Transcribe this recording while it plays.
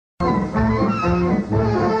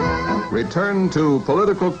return to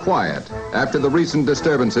political quiet after the recent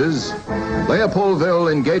disturbances,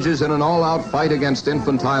 Leopoldville engages in an all-out fight against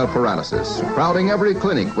infantile paralysis, crowding every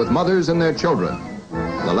clinic with mothers and their children,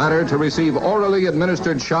 the latter to receive orally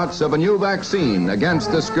administered shots of a new vaccine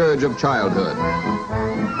against the scourge of childhood.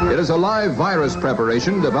 It is a live virus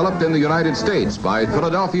preparation developed in the United States by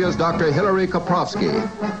Philadelphia's Dr. Hilary Koprowski,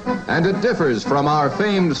 and it differs from our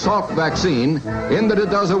famed soft vaccine in that it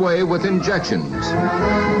does away with injections.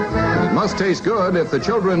 It must taste good if the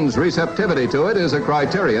children's receptivity to it is a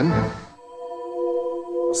criterion.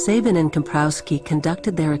 Sabin and Koprowski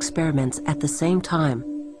conducted their experiments at the same time,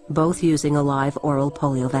 both using a live oral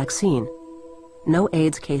polio vaccine. No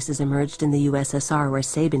AIDS cases emerged in the USSR where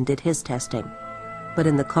Sabin did his testing. But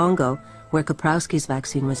in the Congo, where Koprowski's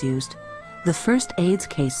vaccine was used, the first AIDS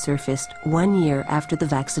case surfaced 1 year after the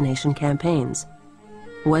vaccination campaigns.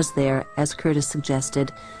 Was there, as Curtis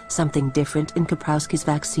suggested, something different in Koprowski's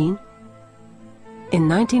vaccine? In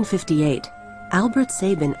 1958, Albert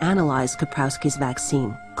Sabin analyzed Koprowski's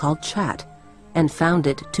vaccine, called CHAT, and found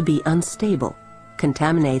it to be unstable,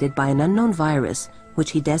 contaminated by an unknown virus,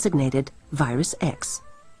 which he designated Virus X.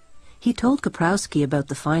 He told Koprowski about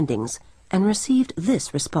the findings and received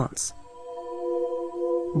this response.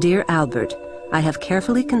 Dear Albert, I have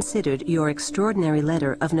carefully considered your extraordinary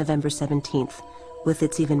letter of November 17th, with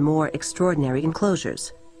its even more extraordinary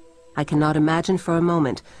enclosures. I cannot imagine for a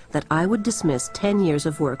moment that I would dismiss 10 years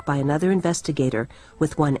of work by another investigator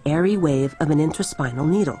with one airy wave of an intraspinal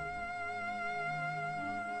needle.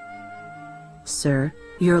 Sir,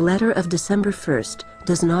 your letter of December 1st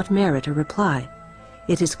does not merit a reply.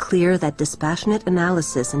 It is clear that dispassionate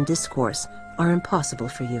analysis and discourse are impossible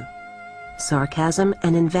for you. Sarcasm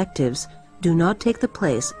and invectives do not take the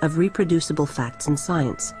place of reproducible facts in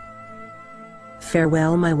science.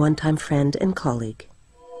 Farewell, my one-time friend and colleague.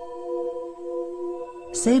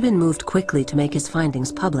 Sabin moved quickly to make his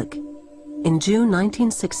findings public. In June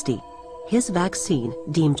 1960, his vaccine,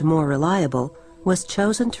 deemed more reliable, was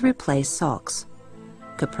chosen to replace Salk's.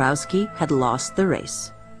 Koprowski had lost the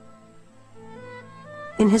race.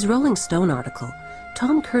 In his Rolling Stone article,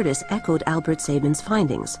 Tom Curtis echoed Albert Sabin's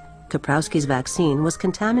findings. Koprowski's vaccine was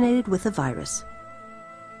contaminated with a virus.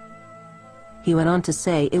 He went on to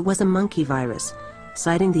say it was a monkey virus,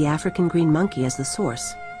 citing the African green monkey as the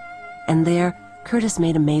source. And there, Curtis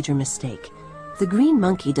made a major mistake. The green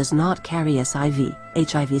monkey does not carry SIV,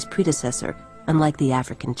 HIV's predecessor, unlike the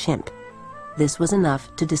African chimp. This was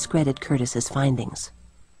enough to discredit Curtis's findings.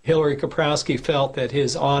 Hilary Koprowski felt that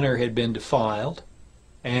his honor had been defiled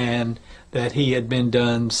and that he had been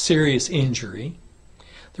done serious injury.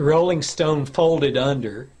 The Rolling Stone folded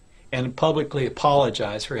under and publicly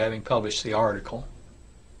apologized for having published the article.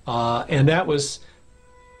 And that was,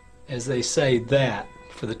 as they say, that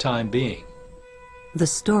for the time being. The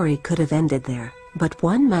story could have ended there, but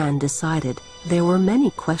one man decided there were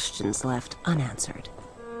many questions left unanswered.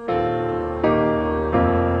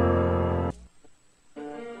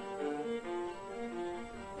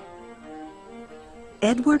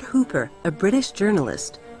 Edward Hooper, a British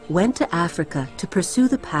journalist, went to Africa to pursue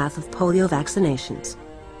the path of polio vaccinations.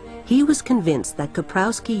 He was convinced that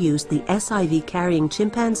Koprowski used the SIV-carrying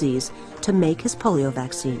chimpanzees to make his polio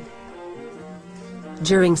vaccine.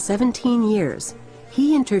 During 17 years,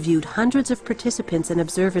 he interviewed hundreds of participants and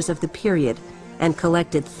observers of the period and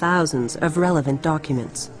collected thousands of relevant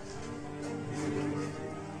documents.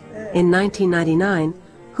 In 1999,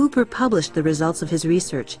 Hooper published the results of his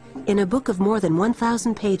research in a book of more than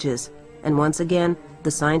 1,000 pages, and once again,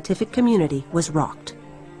 the scientific community was rocked.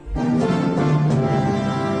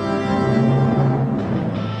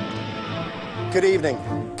 Good evening.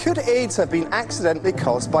 Could AIDS have been accidentally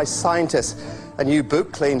caused by scientists? A new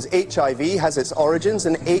book claims HIV has its origins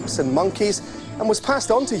in apes and monkeys and was passed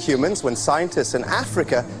on to humans when scientists in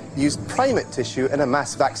Africa used primate tissue in a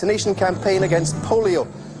mass vaccination campaign against polio.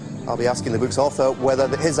 I'll be asking the book's author whether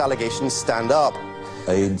his allegations stand up.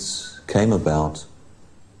 AIDS came about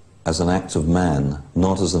as an act of man,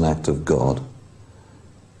 not as an act of God.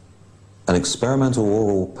 An experimental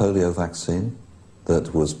oral polio vaccine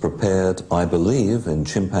that was prepared, I believe, in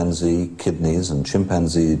chimpanzee kidneys and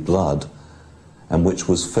chimpanzee blood, and which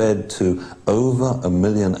was fed to over 1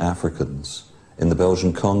 million Africans in the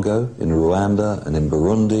Belgian Congo, in Rwanda, and in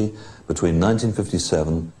Burundi between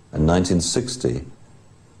 1957 and 1960,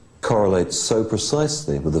 correlates so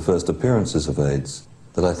precisely with the first appearances of AIDS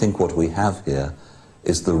that I think what we have here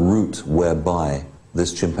is the route whereby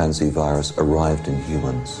this chimpanzee virus arrived in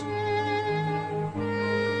humans.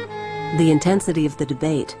 The intensity of the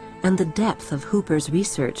debate and the depth of Hooper's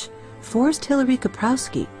research forced Hilary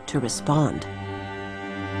Koprowski to respond.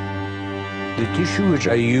 The tissue which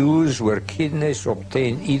I used were kidneys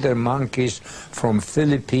obtained either monkeys from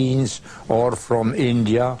Philippines or from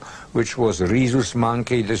India, which was rhesus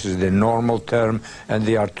monkey, this is the normal term, and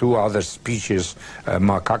there are two other species,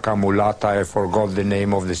 Macaca mulata, I forgot the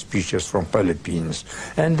name of the species from Philippines.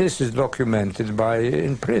 And this is documented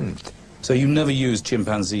in print. So you never used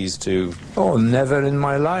chimpanzees to... Oh, never in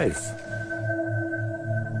my life.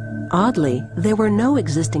 Oddly, there were no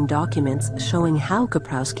existing documents showing how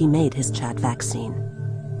Koprowski made his chat vaccine.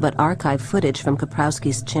 But archive footage from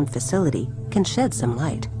Koprowski's chimp facility can shed some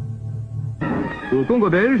light. Au Congo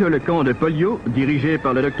belge, le camp de polio, dirigé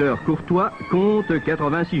par le docteur Courtois, compte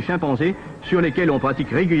 86 chimpanzés sur lesquels on pratique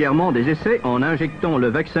régulièrement des essais en injectant le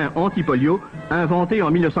vaccin anti-polio inventé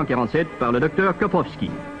en 1947 par le docteur Koprowski.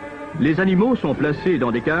 Les animaux sont placés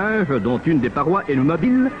dans des cages dont une des parois est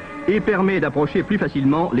mobile et permet d'approcher plus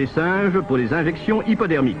facilement les singes pour les injections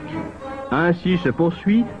hypodermiques. Ainsi se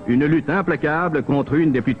poursuit une lutte implacable contre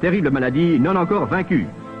une des plus terribles maladies non encore vaincues.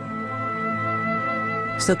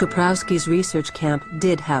 So Koprowski's research camp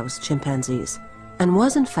did house chimpanzees, and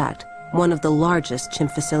was in fact one of the largest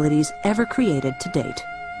chimp facilities ever created to date.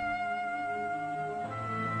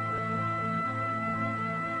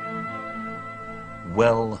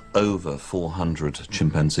 Well over 400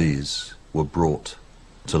 chimpanzees were brought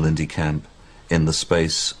to Lindy Camp in the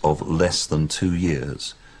space of less than 2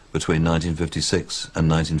 years, between 1956 and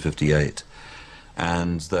 1958,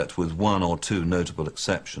 and that with one or two notable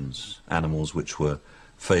exceptions, animals which were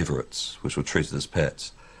favourites, which were treated as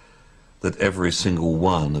pets, that every single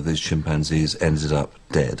one of these chimpanzees ended up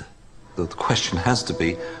dead. The question has to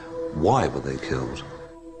be, why were they killed?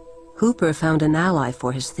 Hooper found an ally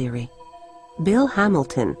for his theory. Bill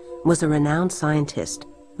Hamilton was a renowned scientist,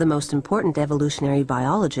 the most important evolutionary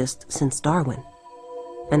biologist since Darwin.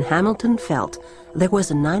 And Hamilton felt there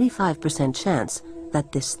was a 95% chance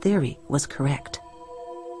that this theory was correct.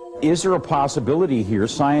 Is there a possibility here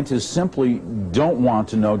scientists simply don't want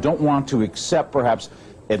to know, don't want to accept perhaps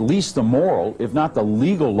at least the moral, if not the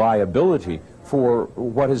legal liability for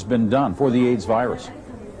what has been done for the AIDS virus?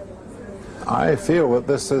 I feel that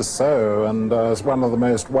this is so, and as one of the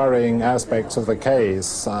most worrying aspects of the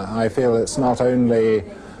case, I feel it's not only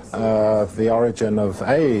the origin of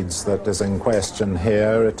AIDS that is in question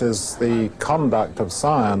here, it is the conduct of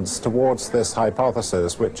science towards this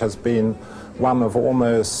hypothesis, which has been one of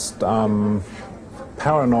almost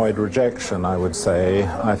paranoid rejection, I would say.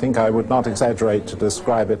 I think I would not exaggerate to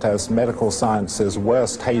describe it as medical science's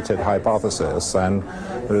worst hated hypothesis, and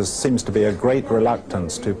there seems to be a great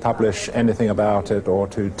reluctance to publish anything about it or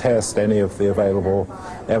to test any of the available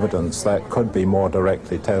evidence that could be more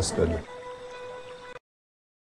directly tested.